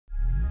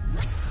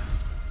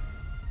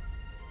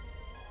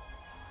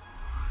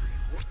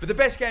For the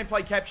best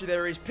gameplay capture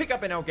there is, pick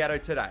up an Elgato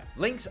today.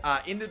 Links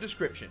are in the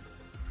description.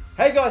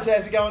 Hey guys,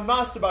 how's it going?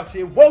 MasterBucks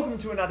here. Welcome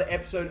to another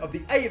episode of the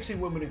AFC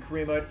Wimbledon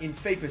career mode in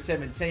FIFA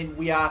 17.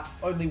 We are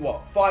only,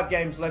 5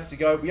 games left to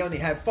go. We only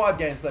have 5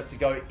 games left to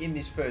go in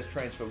this first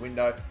transfer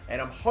window.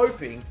 And I'm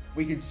hoping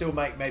we can still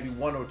make maybe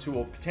 1 or 2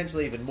 or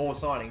potentially even more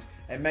signings.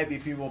 And maybe a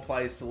few more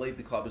players to leave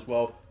the club as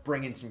well.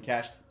 Bring in some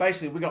cash.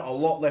 Basically, we've got a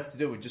lot left to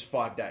do in just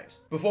 5 days.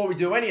 Before we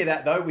do any of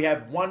that though, we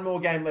have one more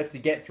game left to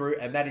get through,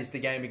 and that is the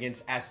game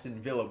against Aston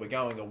Villa. We're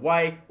going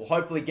away. We'll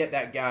hopefully get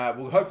that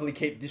we'll hopefully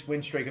keep this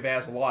win streak of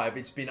ours alive.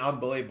 It's been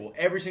unbelievable.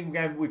 Every single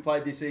game we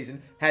played this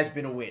season has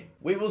been a win.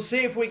 We will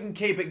see if we can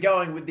keep it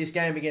going with this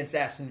game against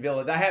Aston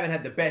Villa. They haven't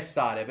had the best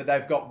start ever.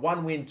 They've got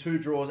 1 win, 2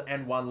 draws,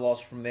 and 1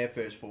 loss from their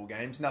first 4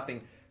 games.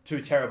 Nothing too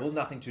terrible,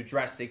 nothing too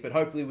drastic, but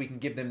hopefully we can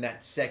give them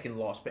that second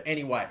loss. But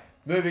anyway,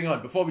 moving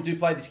on. Before we do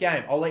play this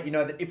game, I'll let you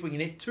know that if we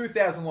can hit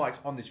 2,000 likes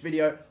on this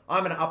video,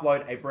 I'm going to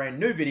upload a brand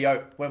new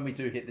video when we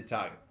do hit the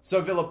target. So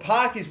Villa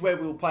Park is where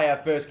we will play our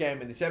first game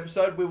in this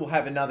episode. We will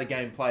have another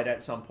game played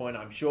at some point,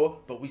 I'm sure,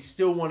 but we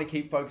still want to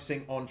keep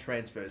focusing on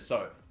transfers.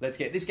 So let's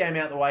get this game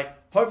out of the way.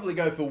 Hopefully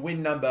go for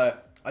win number,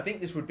 I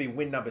think this would be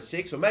win number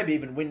 6 or maybe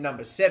even win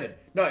number 7.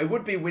 No, it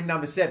would be win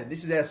number 7.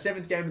 This is our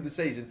 7th game of the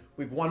season.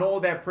 We've won all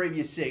of our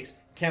previous 6.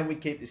 Can we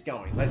keep this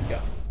going? Let's go.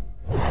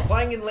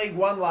 Playing in League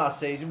 1 last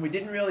season, we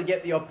didn't really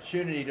get the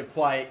opportunity to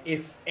play,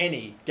 if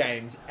any,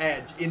 games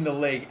in the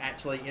league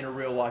actually in a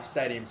real-life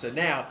stadium. So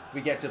now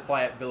we get to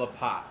play at Villa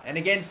Park. And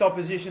against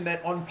opposition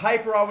that on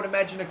paper I would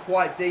imagine are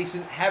quite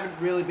decent, haven't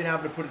really been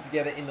able to put it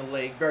together in the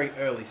league. Very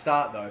early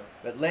start though.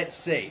 But let's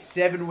see.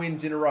 7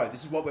 wins in a row.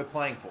 This is what we're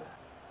playing for.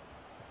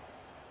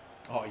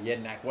 Oh,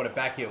 Jednak, what a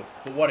back heel.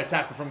 But what a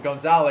tackle from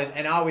Gonzalez.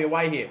 And are we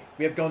away here?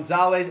 We have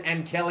Gonzalez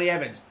and Kelly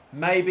Evans.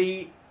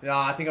 Maybe... No,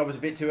 I think I was a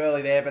bit too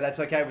early there, but that's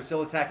okay. We're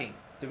still attacking.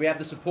 Do we have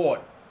the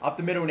support? Up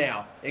the middle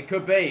now. It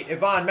could be.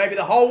 Ivan, maybe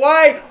the whole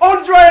way.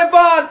 Andre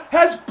Ivan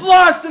has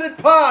blasted it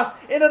past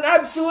in an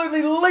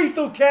absolutely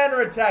lethal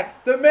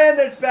counter-attack. The man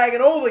that's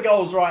bagging all the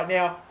goals right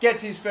now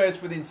gets his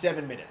first within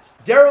 7 minutes.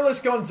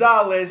 Derilis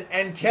Gonzalez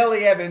and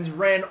Kelly Evans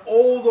ran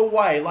all the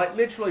way, like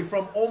literally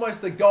from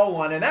almost the goal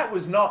line, and that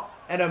was not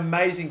an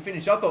amazing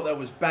finish. I thought that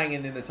was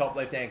banging in the top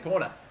left-hand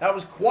corner. That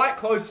was quite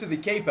close to the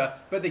keeper,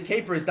 but the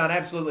keeper has done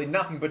absolutely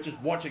nothing but just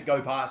watch it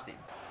go past him.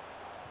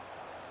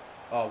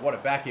 Oh, what a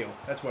back heel.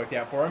 That's worked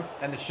out for him.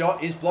 And the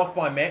shot is blocked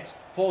by Metz.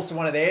 Falls to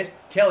one of theirs.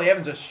 Kelly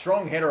Evans, a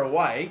strong header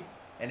away.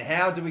 And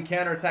how do we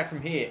counter-attack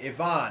from here?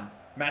 Ivan,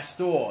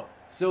 Mastor,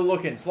 still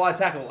looking. Slide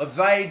tackle.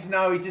 Evades.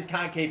 No, he just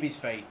can't keep his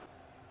feet.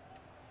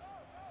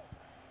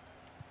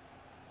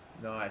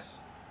 Nice.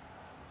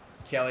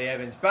 Kelly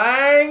Evans,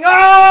 bang!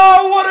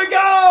 Oh, what a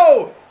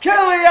goal!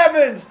 Kelly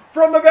Evans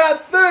from about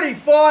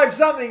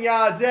 35-something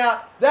yards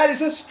out. That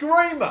is a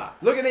screamer.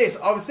 Look at this.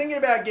 I was thinking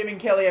about giving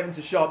Kelly Evans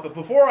a shot, but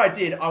before I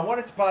did, I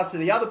wanted to pass to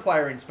the other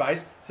player in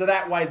space, so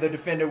that way the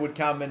defender would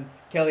come and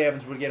Kelly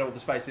Evans would get all the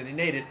space that he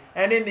needed.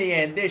 And in the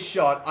end, this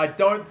shot, I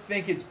don't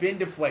think it's been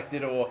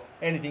deflected or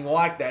anything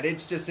like that.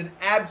 It's just an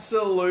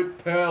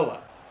absolute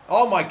perler.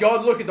 Oh my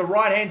God, look at the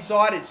right-hand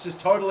side. It's just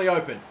totally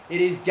open.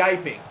 It is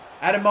gaping.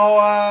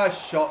 Adamoa,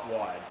 shot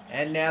wide.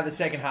 And now the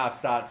second half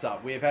starts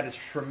up. We have had a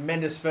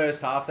tremendous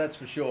first half, that's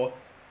for sure.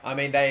 I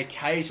mean, they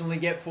occasionally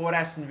get forward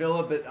Aston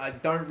Villa, but I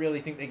don't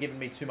really think they're giving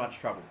me too much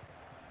trouble.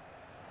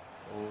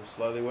 Oh,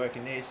 slowly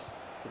working this.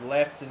 To the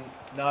left, and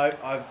no,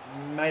 I've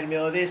made a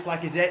meal of this.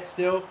 Lacazette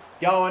still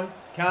going.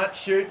 Can't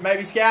shoot.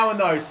 Maybe Scowen,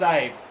 though,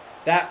 saved.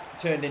 That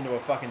turned into a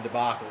fucking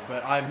debacle,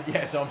 but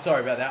so I'm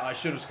sorry about that. I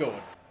should have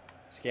scored.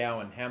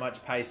 Scowen, how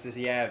much pace does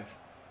he have?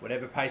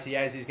 Whatever pace he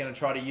has, he's going to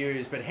try to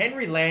use. But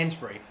Henry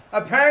Lansbury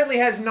apparently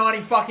has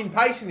 90 fucking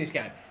pace in this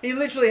game. He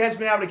literally has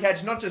been able to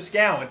catch not just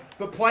Scowen,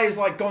 but players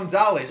like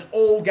Gonzalez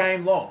all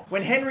game long.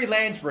 When Henry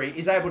Lansbury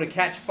is able to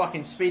catch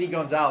fucking Speedy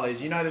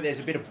Gonzalez, you know that there's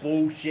a bit of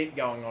bullshit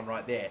going on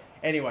right there.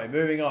 Anyway,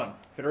 moving on.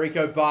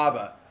 Federico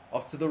Barber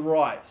off to the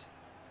right.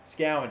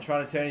 Scowen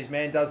trying to turn his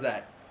man, does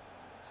that.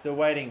 Still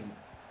waiting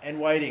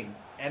and waiting.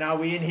 And are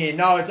we in here?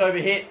 No, it's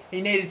overhit. He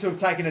needed to have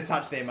taken a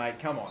touch there, mate.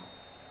 Come on.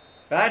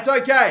 But that's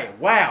okay.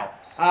 Wow.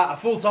 A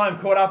full time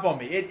caught up on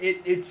me.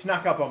 It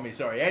snuck up on me,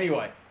 sorry.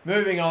 Anyway,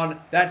 moving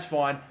on. That's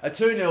fine. A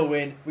 2-0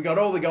 win. We got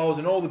all the goals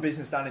and all the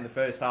business done in the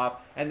first half.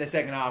 And the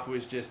second half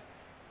was just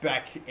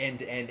back end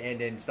to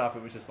end stuff.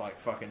 It was just like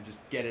fucking just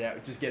get it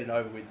out. Just get it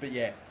over with. But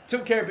yeah,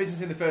 took care of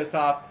business in the first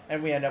half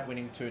and we end up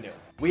winning 2-0.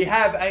 We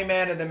have a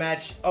man of the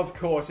match. Of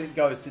course, it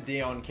goes to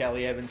Dion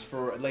Kelly Evans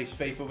for at least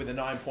FIFA with a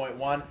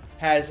 9.1.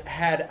 Has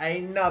had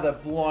another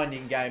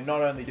blinding game,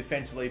 not only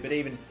defensively, but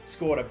even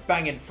scored a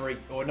banging free,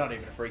 or not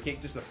even a free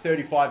kick, just a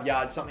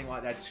 35-yard, something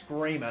like that,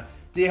 screamer.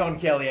 Dion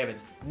Kelly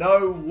Evans.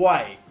 No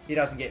way he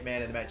doesn't get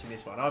man of the match in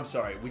this one. I'm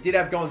sorry. We did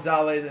have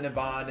Gonzalez and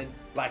Ivan and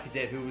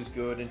Lacazette, who was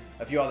good, and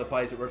a few other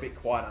players that were a bit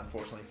quiet,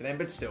 unfortunately, for them.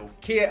 But still,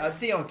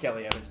 Dion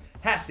Kelly Evans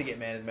has to get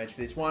man of the match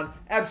for this one.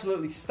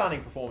 Absolutely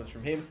stunning performance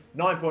from him.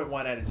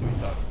 9.1 added to his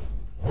total.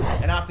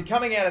 And after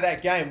coming out of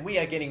that game, we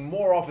are getting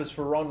more offers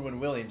for Ronwin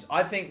Williams.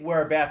 I think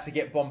we're about to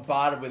get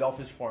bombarded with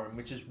offers for him,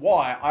 which is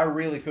why I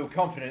really feel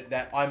confident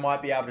that I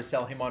might be able to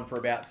sell him on for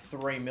about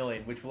 3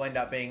 million, which will end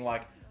up being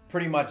like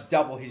pretty much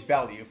double his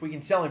value. If we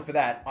can sell him for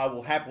that, I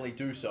will happily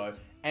do so.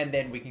 And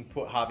then we can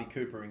put Harvey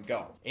Cooper in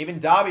goal. Even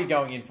Derby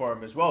going in for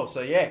him as well.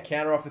 So yeah,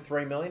 counter offer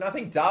 3 million. I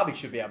think Derby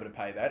should be able to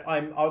pay that. I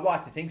would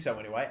like to think so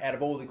anyway, out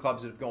of all the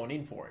clubs that have gone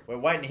in for him. We're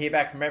waiting to hear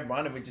back from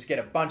everyone, and we just get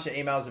a bunch of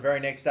emails the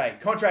very next day.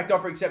 Contract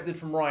offer accepted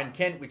from Ryan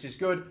Kent, which is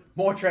good.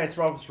 More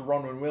transfer offers for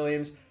Ronwin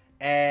Williams.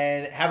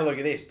 And have a look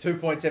at this,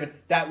 2.7.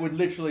 That would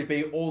literally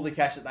be all the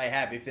cash that they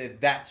have if they're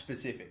that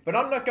specific. But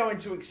I'm not going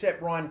to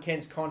accept Ryan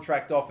Kent's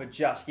contract offer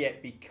just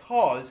yet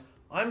because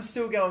I'm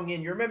still going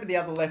in. You remember the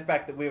other left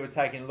back that we were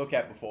taking a look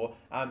at before,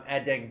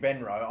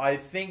 Adegbenro. I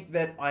think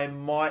that I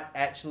might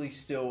actually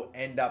still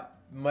end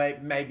up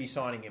maybe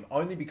signing him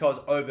only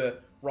because over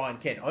Ryan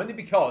Kent. Only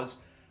because,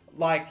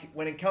 like,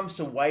 when it comes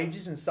to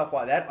wages and stuff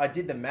like that, I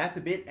did the math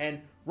a bit,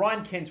 and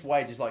Ryan Kent's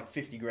wage is like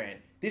 50 grand.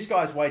 This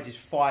guy's wage is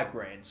 5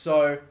 grand.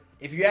 So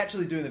if you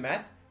actually do the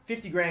math,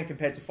 50 grand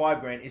compared to 5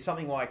 grand is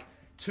something like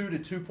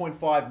 $2 to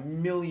 $2.5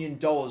 million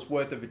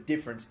worth of a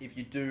difference if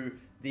you do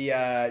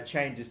the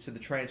changes to the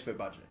transfer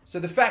budget.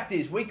 So the fact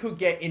is, we could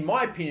get, in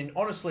my opinion,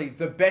 honestly,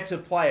 the better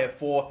player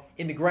for,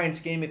 in the grand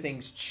scheme of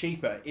things,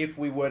 cheaper if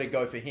we were to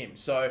go for him.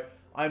 So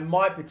I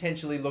might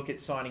potentially look at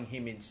signing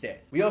him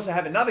instead. We also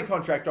have another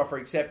contract offer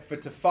accept for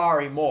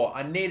Tafari Moore.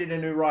 I needed a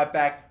new right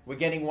back. We're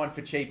getting one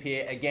for cheap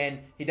here. Again,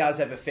 he does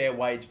have a fair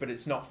wage, but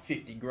it's not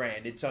 50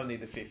 grand. It's only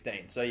the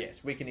 15. So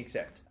yes, we can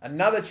accept.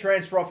 Another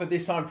transfer offer,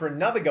 this time for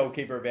another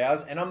goalkeeper of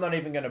ours, and I'm not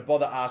even going to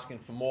bother asking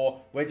for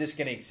more. We're just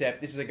going to accept.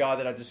 This is a guy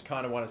that I just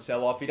kind of want to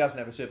sell off. He doesn't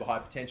have a super high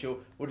potential.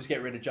 We'll just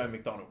get rid of Joe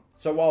McDonald.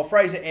 So while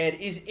Fraser Ed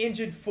is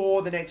injured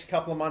for the next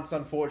couple of months,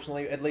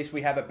 unfortunately, at least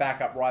we have a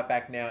backup right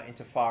back now in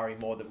Tafari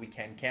Moore that we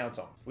can count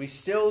on. We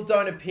still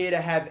don't appear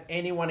to have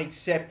anyone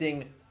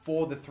accepting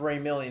for the 3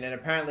 million, and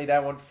apparently they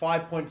want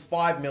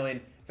 5.5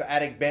 million for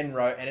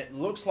Adegbenro, and it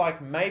looks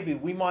like maybe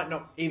we might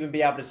not even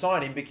be able to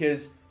sign him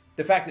because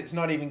the fact that it's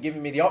not even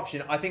giving me the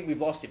option, I think we've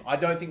lost him. I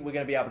don't think we're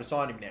going to be able to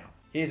sign him now.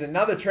 Here's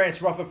another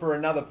transfer offer for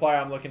another player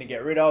I'm looking to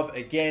get rid of.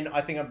 Again,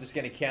 I think I'm just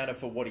going to counter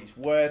for what he's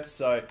worth.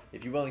 So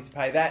if you're willing to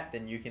pay that,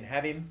 then you can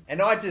have him.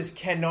 And I just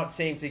cannot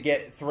seem to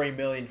get 3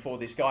 million for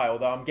this guy,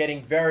 although I'm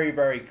getting very,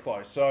 very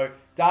close. So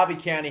Derby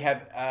County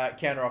have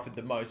counter offered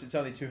the most. It's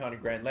only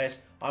 200 grand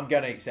less. I'm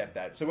going to accept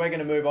that. So we're going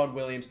to move on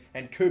Williams,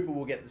 and Cooper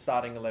will get the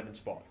starting 11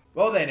 spot.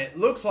 Well then, it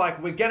looks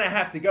like we're going to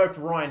have to go for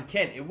Ryan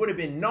Kent. It would have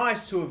been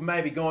nice to have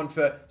maybe gone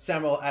for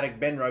Samuel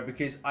Adegbenro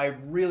because I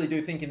really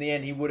do think in the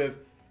end he would have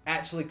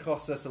actually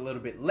cost us a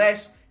little bit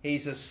less.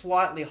 He's a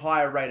slightly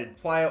higher rated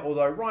player,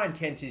 although Ryan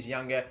Kent is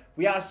younger.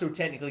 We are still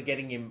technically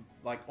getting him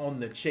like on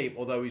the cheap,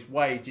 although his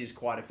wage is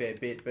quite a fair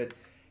bit. But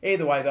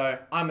either way though,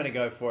 I'm going to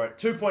go for it.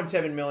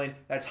 2.7 million,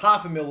 that's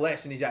half a mil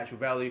less than his actual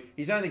value.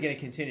 He's only going to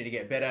continue to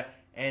get better,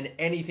 and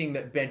anything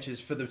that benches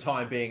for the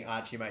time being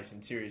Archie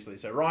Mason, seriously.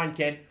 So Ryan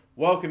Kent,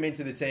 welcome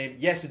into the team.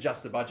 Yes,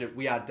 adjust the budget.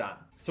 We are done.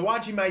 So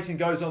Archie Mason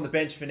goes on the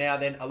bench for now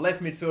then. A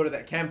left midfielder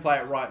that can play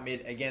at right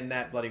mid. Again,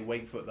 that bloody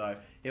weak foot though.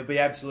 He'll be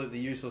absolutely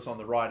useless on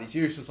the right. He's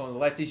useless on the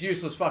left. He's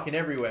useless fucking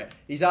everywhere.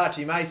 He's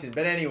Archie Mason.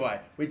 But anyway,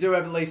 we do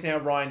have at least now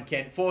Ryan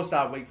Kent.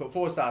 4-star weak foot,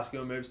 4-star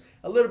skill moves.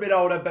 A little bit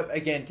older, but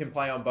again, can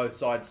play on both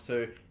sides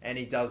too. And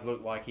he does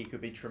look like he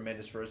could be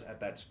tremendous for us at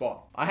that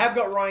spot. I have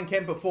got Ryan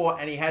Kent before,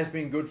 and he has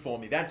been good for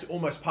me. That's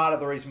almost part of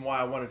the reason why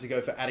I wanted to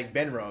go for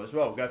Adegbenro as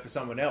well. Go for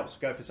someone else.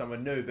 Go for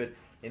someone new. But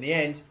in the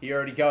end, he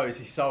already goes.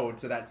 He's sold,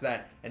 so that's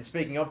that. And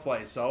speaking of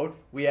players sold,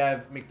 we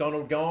have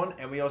McDonald gone,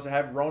 and we also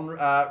have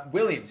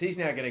Williams. He's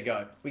now going to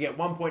go. We get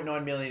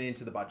 1.9 million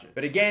into the budget.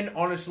 But again,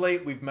 honestly,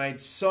 we've made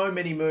so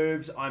many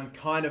moves. I'm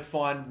kind of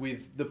fine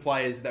with the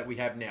players that we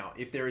have now.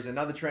 If there is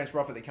another transfer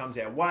offer that comes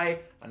our way,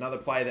 another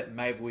player that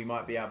maybe we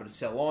might be able to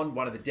sell on,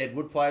 one of the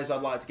deadwood players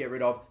I'd like to get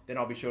rid of, then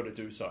I'll be sure to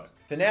do so.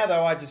 For now,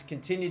 though, I just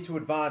continue to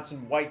advance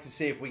and wait to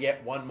see if we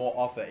get one more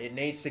offer. It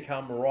needs to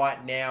come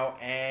right now,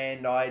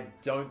 and I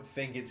don't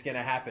think it's going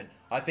to happen.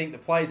 I think the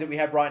players that we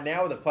have right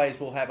now are the players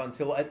we'll have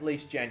until at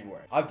least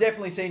January. I've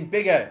definitely seen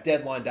bigger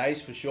deadline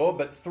days for sure,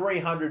 but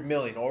 300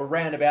 million or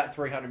around about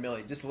 300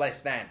 million, just less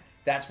than.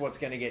 That's what's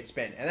going to get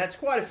spent. And that's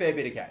quite a fair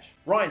bit of cash.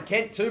 Ryan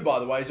Kent too, by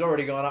the way, has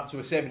already gone up to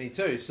a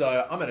 72.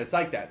 So I'm going to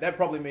take that. That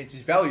probably means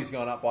his value's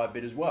gone up by a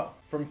bit as well.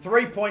 From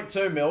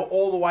 3.2 mil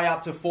all the way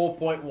up to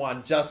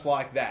 4.1, just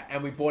like that.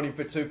 And we bought him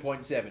for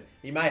 2.7.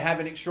 He may have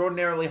an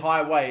extraordinarily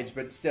high wage,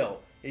 but still,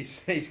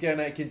 he's going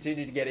to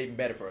continue to get even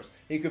better for us.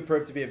 He could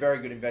prove to be a very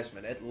good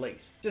investment, at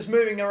least. Just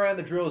moving around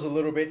the drills a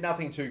little bit,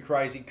 nothing too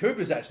crazy.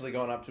 Cooper's actually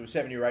gone up to a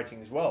 70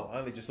 rating as well. I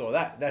only just saw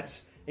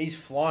that. He's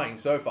flying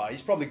so far.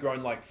 He's probably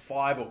grown like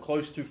 5 or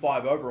close to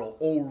 5 overall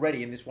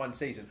already in this one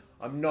season.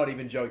 I'm not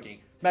even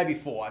joking. Maybe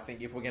 4, I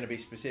think, if we're going to be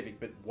specific,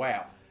 but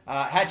wow.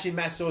 Hatchin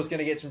Mastor is going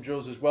to get some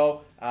drills as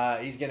well.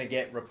 He's going to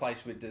get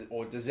replaced with,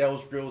 or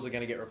Dazel's drills are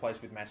going to get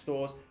replaced with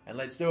Mastor's. And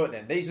let's do it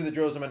then. These are the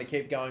drills I'm going to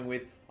keep going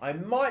with. I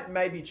might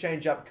maybe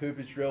change up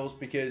Cooper's drills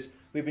because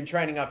we've been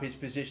training up his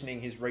positioning,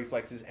 his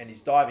reflexes, and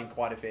his diving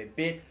quite a fair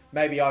bit.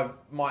 Maybe I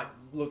might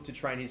look to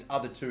train his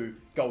other two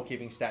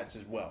goalkeeping stats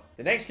as well.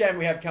 The next game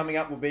we have coming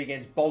up will be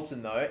against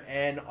Bolton though,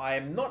 and I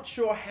am not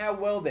sure how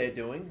well they're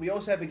doing. We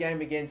also have a game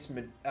against,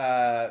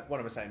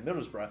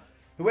 Middlesbrough.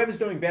 Whoever's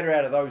doing better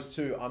out of those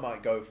two, I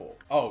might go for.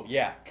 Oh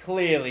yeah,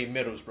 clearly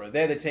Middlesbrough.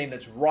 They're the team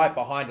that's right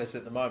behind us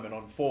at the moment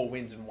on 4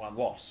 wins and 1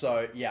 loss.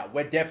 So yeah,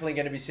 we're definitely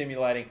going to be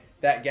simulating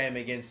that game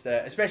against,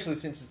 especially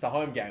since it's the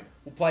home game.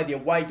 We'll play the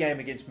away game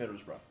against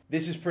Middlesbrough.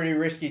 This is pretty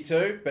risky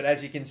too, but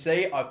as you can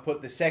see, I've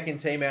put the second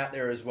team out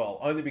there as well.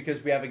 Only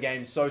because we have a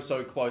game so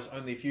close,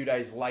 only a few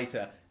days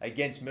later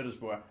against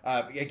Middlesbrough.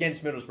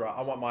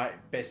 I want my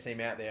best team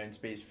out there and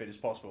to be as fit as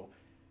possible.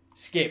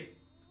 Skip.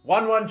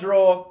 1-1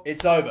 draw,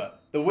 it's over.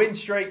 The win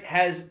streak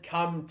has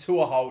come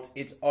to a halt,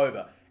 it's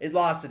over. It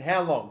lasted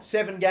how long?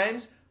 7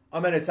 games?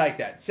 I'm going to take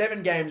that.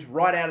 7 games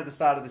right out of the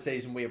start of the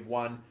season we have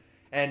won.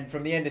 And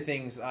from the end of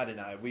things, I don't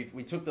know.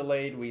 We took the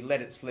lead, we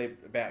let it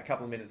slip about a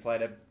couple of minutes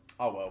later.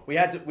 Oh well, we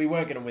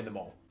weren't going to win them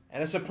all.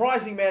 And a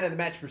surprising man of the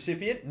match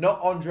recipient, not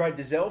Andre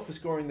Dazel for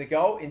scoring the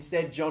goal.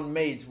 Instead, John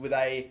Meads with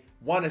a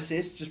 1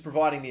 assist, just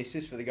providing the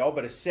assist for the goal,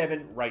 but a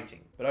 7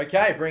 rating. But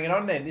okay, bring it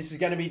on then. This is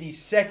going to be the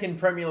second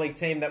Premier League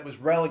team that was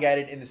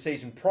relegated in the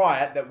season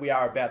prior that we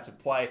are about to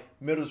play,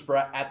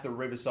 Middlesbrough at the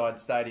Riverside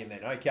Stadium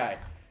then. Okay,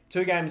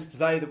 2 games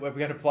today that we're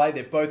going to play.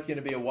 They're both going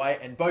to be away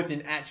and both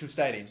in actual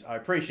stadiums. I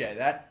appreciate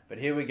that, but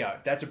here we go.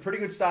 That's a pretty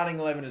good starting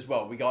 11 as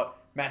well. We got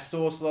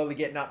Mastor slowly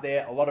getting up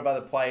there. A lot of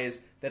other players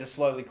that are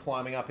slowly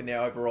climbing up in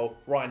their overall.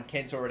 Ryan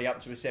Kent's already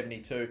up to a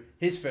 72.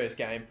 His first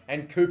game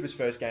and Cooper's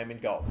first game in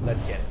goal.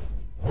 Let's get it.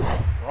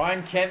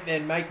 Ryan Kent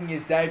then making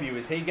his debut.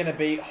 Is he going to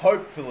be,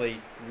 hopefully,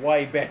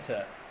 way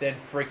better than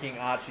freaking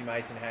Archie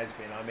Mason has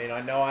been? I mean,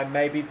 I know I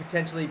may be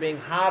potentially being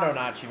hard on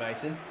Archie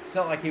Mason. It's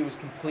not like he was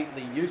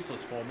completely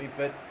useless for me,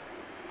 but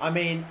I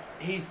mean,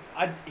 he's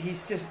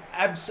just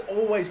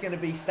always going to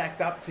be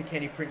stacked up to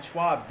Kenny Prince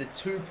Schwab. The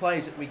 2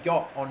 players that we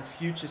got on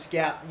Future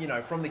Scout, you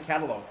know, from the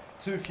catalogue,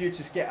 two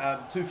future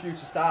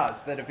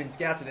stars that have been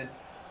scouted, and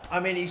I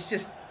mean, he's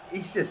just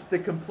the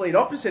complete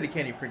opposite of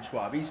Kenny Prince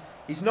Schwab.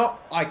 He's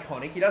not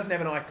iconic. He doesn't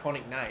have an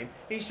iconic name.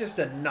 He's just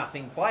a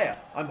nothing player.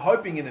 I'm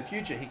hoping in the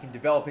future he can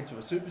develop into a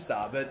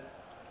superstar, but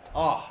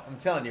oh, I'm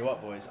telling you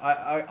what, boys.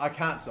 I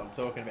can't stop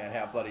talking about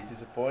how bloody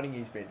disappointing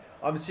he's been.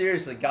 I'm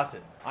seriously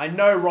gutted. I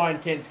know Ryan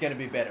Kent's going to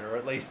be better, or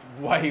at least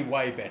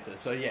way better.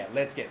 So yeah,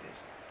 let's get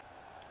this.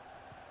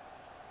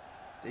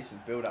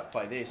 Decent build-up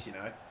play this, you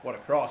know. What a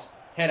cross.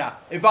 Header.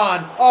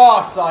 Ivan.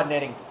 Oh, side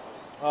netting.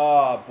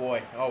 Oh,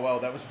 boy. Oh, well,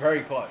 that was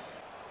very close.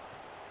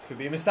 This could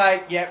be a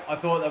mistake. Yep, I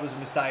thought that was a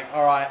mistake.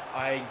 All right,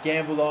 I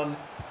gambled on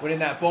winning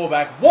that ball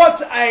back.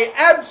 What a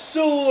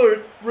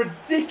absolute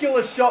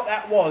ridiculous shot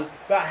that was.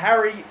 But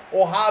Harvey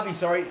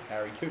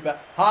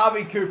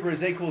Cooper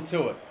is equal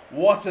to it.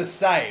 What a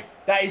save.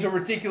 That is a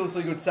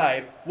ridiculously good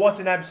save. What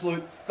an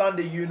absolute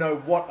thunder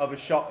you-know-what of a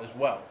shot as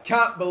well.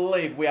 Can't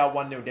believe we are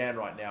 1-0 down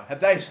right now. Had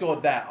they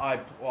scored that, I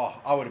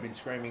would have been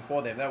screaming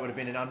for them. That would have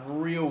been an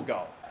unreal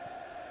goal.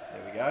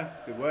 There we go.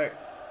 Good work.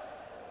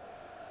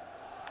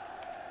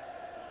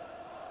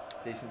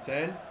 Decent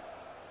turn.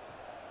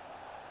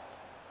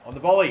 On the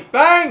volley.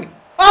 Bang!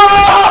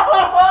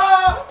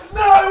 Oh!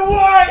 No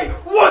way!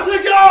 What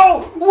a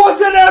goal!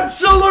 What an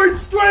absolute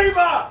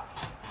screamer!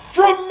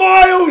 From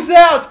miles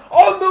out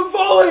on the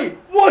volley.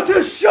 What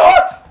a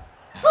shot!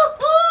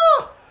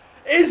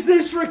 Is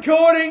this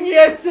recording?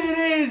 Yes, it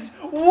is.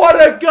 What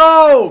a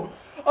goal!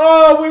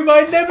 Oh, we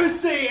may never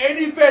see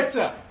any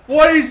better.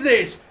 What is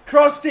this?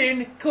 Crossed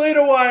in, cleared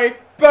away,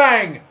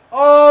 bang!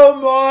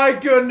 Oh my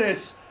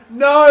goodness!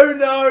 No,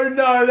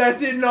 that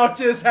did not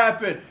just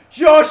happen.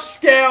 Josh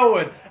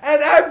Scoward, an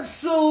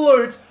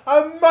absolute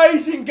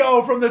amazing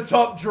goal from the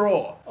top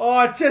draw.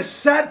 Oh, it just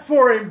sat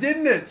for him,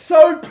 didn't it?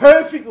 So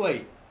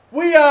perfectly.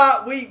 We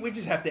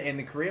just have to end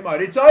the career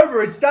mode. It's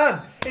over, it's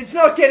done. It's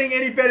not getting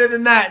any better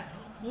than that.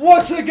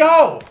 What a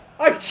goal!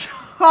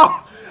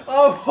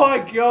 Oh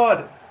my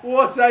God.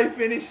 What a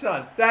finish,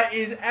 son. That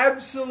is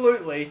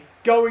absolutely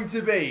going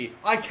to be,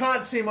 I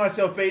can't see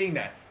myself beating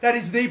that. That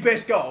is the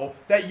best goal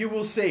that you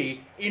will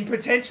see in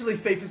potentially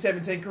FIFA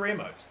 17 career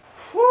modes.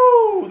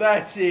 Whew,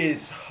 that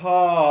is,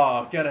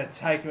 gonna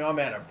take me, I'm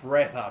out of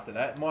breath after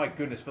that. My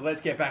goodness, but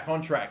let's get back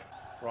on track.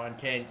 Ryan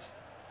Kent,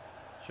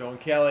 Sean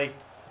Kelly,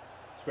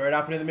 square it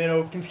up into the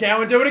middle. Can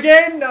Scowen do it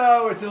again?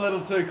 No, it's a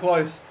little too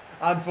close.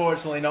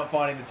 Unfortunately, not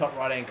finding the top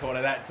right-hand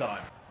corner that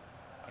time.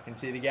 I can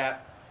see the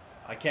gap.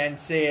 I can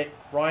see it.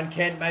 Ryan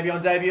Kent maybe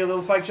on debut, a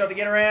little fake shot to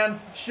get around.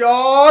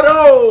 Shot,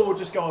 oh,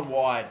 just going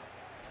wide.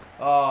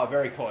 Oh,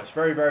 very close.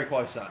 Very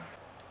close, son.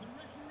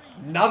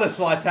 Another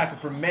slide tackle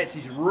from Metz.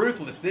 He's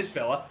ruthless, this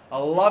fella. I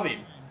love him.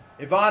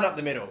 Ivan up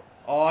the middle.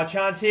 Oh,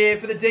 chance here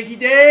for the dinky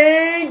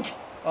dink.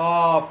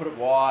 Oh, put it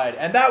wide.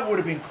 And that would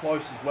have been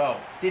close as well.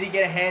 Did he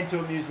get a hand to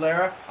it,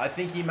 Muslera? I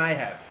think he may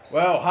have.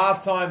 Well,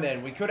 half-time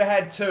then. We could have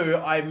had two.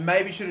 I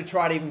maybe should have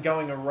tried even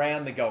going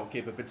around the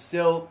goalkeeper, but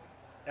still,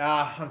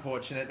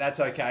 unfortunate. That's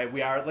okay.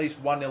 We are at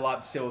least 1-0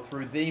 up still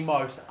through the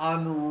most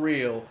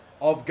unreal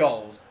of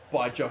goals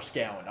by Josh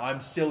Scowen.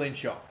 I'm still in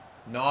shock.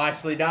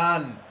 Nicely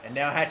done. And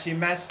now Hachi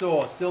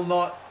Mastor. Still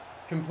not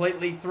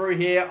completely through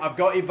here. I've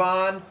got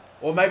Ivan.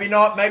 Or maybe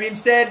not. Maybe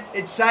instead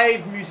it's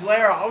saved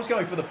Muslera. I was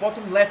going for the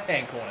bottom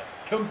left-hand corner.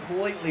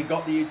 Completely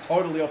got the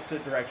totally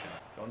opposite direction.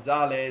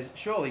 Gonzalez,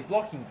 surely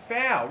blocking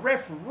foul.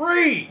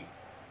 Referee!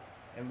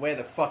 And where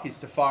the fuck is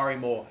Tafari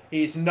Moore?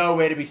 He is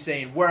nowhere to be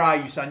seen. Where are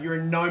you, son? You're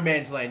in no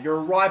man's land. You're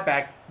a right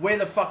back. Where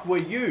the fuck were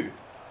you?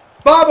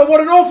 Barber,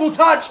 what an awful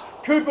touch!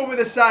 Cooper with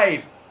a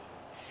save.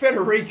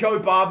 Federico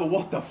Barber,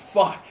 what the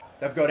fuck?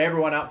 They've got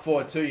everyone up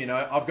forward too, you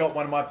know. I've got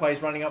one of my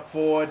players running up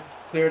forward.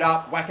 Clear it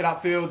up, whack it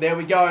upfield. There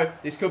we go.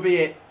 This could be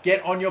it.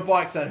 Get on your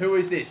bike, son. Who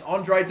is this?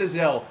 Andre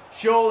Dazelle.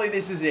 Surely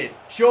this is it.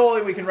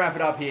 Surely we can wrap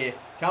it up here.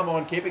 Come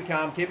on, keep it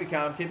calm, keep it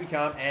calm, keep it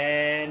calm.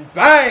 And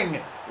bang!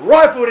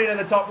 Rifled in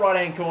the top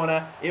right-hand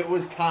corner. It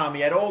was calm.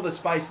 He had all the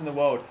space in the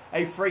world.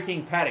 A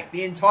freaking paddock.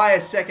 The entire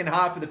second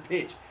half of the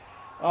pitch.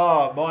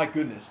 Oh, my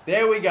goodness.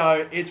 There we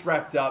go. It's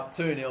wrapped up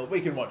 2-0.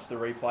 We can watch the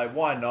replay.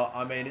 Why not?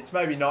 I mean, it's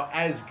maybe not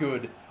as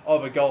good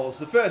of a goal as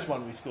the first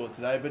one we scored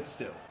today, but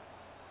still.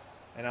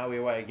 And are we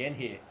away again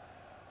here?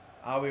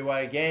 Are we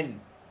away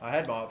again? I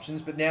had my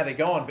options, but now they're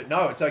gone. But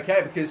no, it's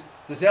okay because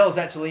Dazelle's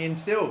actually in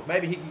still.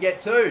 Maybe he can get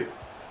two.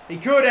 He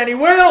could, and he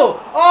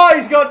will! Oh,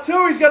 he's got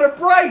two. He's got a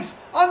brace.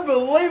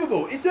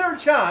 Unbelievable. Is there a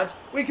chance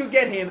we could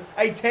get him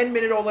a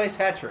 10-minute or less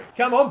hat-trick?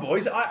 Come on,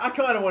 boys. I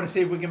kind of want to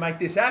see if we can make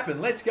this happen.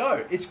 Let's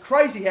go. It's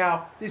crazy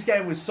how this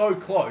game was so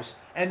close,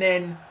 and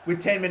then with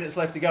 10 minutes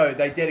left to go,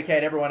 they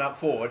dedicate everyone up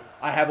forward.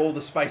 I have all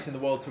the space in the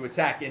world to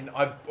attack, and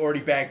I've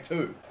already bagged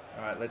two.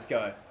 All right, let's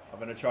go. I'm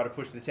going to try to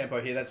push the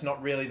tempo here. That's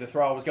not really the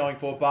throw I was going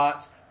for,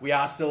 but we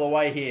are still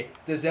away here.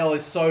 Dazelle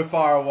is so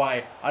far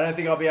away. I don't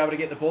think I'll be able to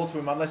get the ball to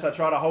him unless I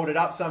try to hold it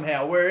up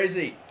somehow. Where is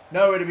he?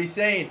 Nowhere to be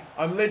seen.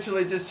 I'm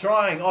literally just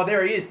trying. Oh,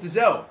 there he is.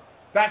 Dazelle.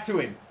 Back to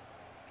him.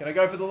 Can I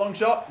go for the long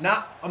shot?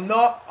 Nah, I'm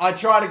not. I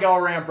try to go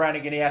around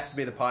Brannigan. He has to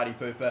be the party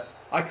pooper.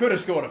 I could have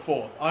scored a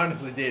fourth. I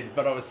honestly did,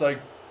 but I was so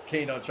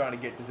keen on trying to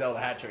get Dazelle the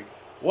hat-trick.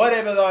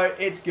 Whatever, though.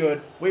 It's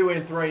good. We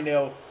win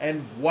 3-0,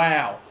 and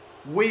wow.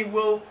 We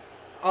will...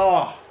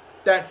 Oh...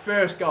 That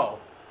first goal.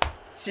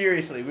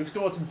 Seriously, we've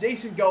scored some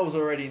decent goals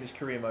already in this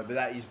career mode, but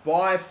that is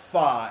by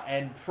far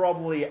and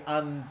probably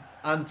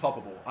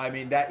untoppable. I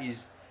mean,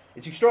 it's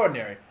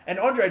extraordinary. And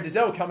Andre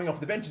Dazelle coming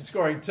off the bench and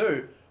scoring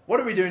two. What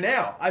do we do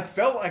now? I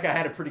felt like I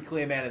had a pretty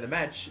clear man of the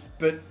match,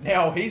 but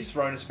now he's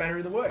thrown a spanner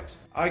in the works.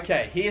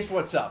 Okay, here's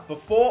what's up.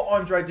 Before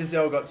Andre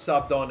Dazelle got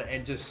subbed on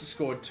and just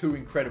scored two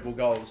incredible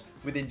goals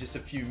within just a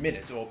few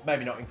minutes, or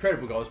maybe not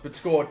incredible goals, but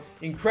scored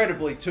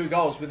incredibly 2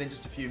 goals within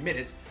just a few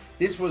minutes,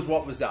 this was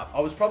what was up. I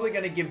was probably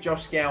going to give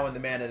Josh Scowen the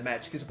man of the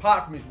match, because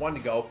apart from his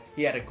wonder goal,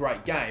 he had a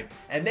great game.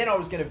 And then I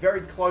was going to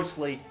very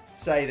closely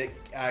say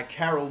that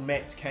Carol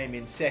Metz came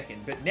in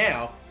second, but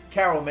now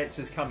Carol Metz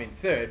has come in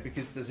third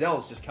because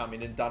Dazelle's just come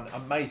in and done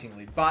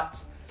amazingly.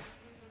 But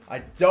I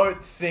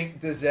don't think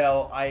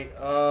Dazelle,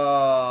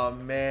 oh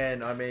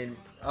man, I mean,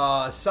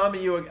 some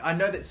of you, I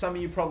know that some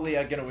of you probably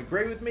are going to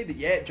agree with me that,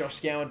 yeah,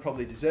 Josh Scowen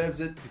probably deserves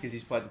it because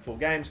he's played the full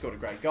game, scored a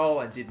great goal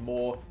and did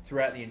more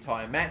throughout the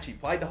entire match. He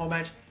played the whole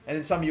match. And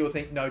then some of you will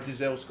think, no,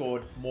 Dazelle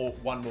scored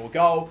one more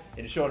goal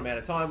in a short amount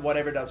of time,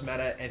 whatever, it doesn't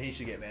matter, and he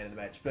should get man of the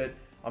match. But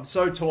I'm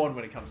so torn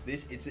when it comes to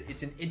this.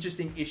 It's an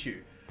interesting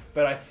issue.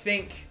 But I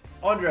think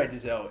Andre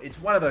Dazelle, it's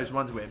one of those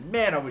ones where,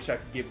 man, I wish I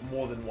could give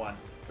more than one.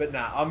 But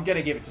nah, I'm going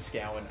to give it to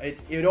Scowen.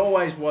 It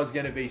always was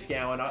going to be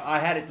Scowen. I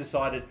had it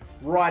decided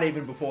right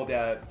even before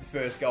the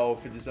first goal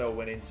for Dazelle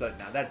went in. So,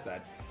 nah, that's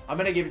that. I'm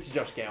going to give it to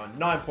Josh Scowen.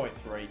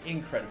 9.3.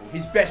 Incredible.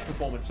 His best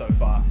performance so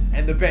far.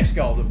 And the best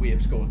goal that we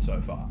have scored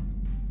so far.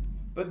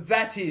 But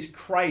that is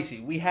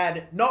crazy. We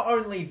had not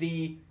only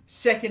the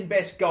second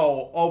best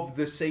goal of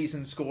the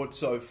season scored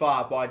so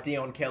far by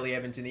Dion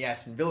Kelly-Evans in the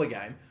Aston Villa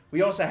game.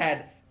 We also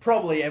had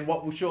probably, and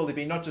what will surely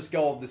be not just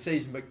goal of the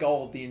season, but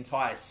goal of the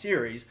entire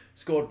series,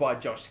 scored by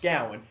Josh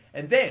Scowen.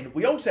 And then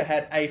we also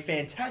had a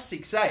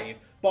fantastic save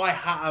by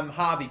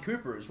Harvey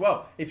Cooper as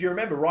well. If you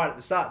remember right at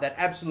the start, that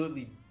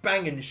absolutely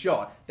banging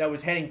shot that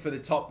was heading for the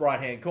top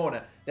right-hand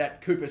corner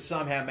that Cooper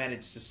somehow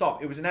managed to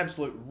stop. It was an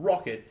absolute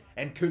rocket,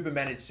 and Cooper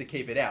managed to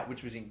keep it out,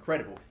 which was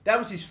incredible. That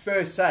was his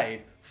first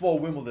save for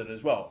Wimbledon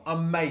as well.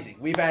 Amazing.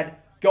 We've had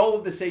goal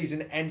of the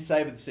season and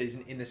save of the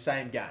season in the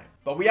same game.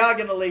 But we are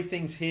going to leave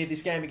things here.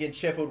 This game against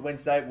Sheffield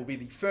Wednesday will be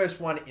the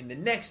first one in the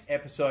next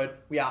episode.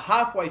 We are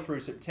halfway through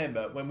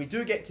September. When we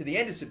do get to the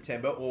end of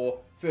September, or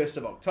 1st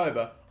of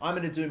October, I'm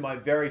going to do my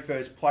very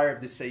first Player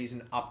of the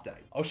Season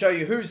update. I'll show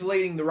you who's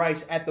leading the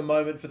race at the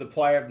moment for the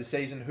Player of the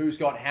Season, who's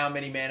got how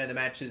many man of the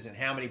matches, and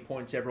how many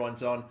points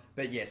everyone's on.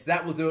 But yes,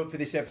 that will do it for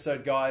this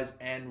episode, guys.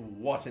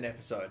 And what an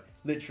episode.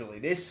 Literally,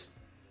 this,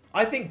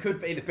 I think,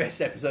 could be the best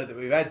episode that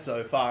we've had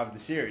so far of the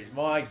series.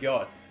 My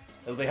God.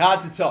 It'll be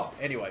hard to top.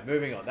 Anyway,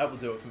 moving on. That will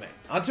do it for me.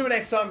 Until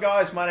next time,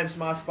 guys, my name's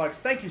MasterBucks.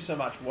 Thank you so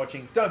much for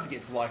watching. Don't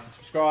forget to like and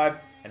subscribe,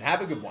 and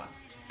have a good one.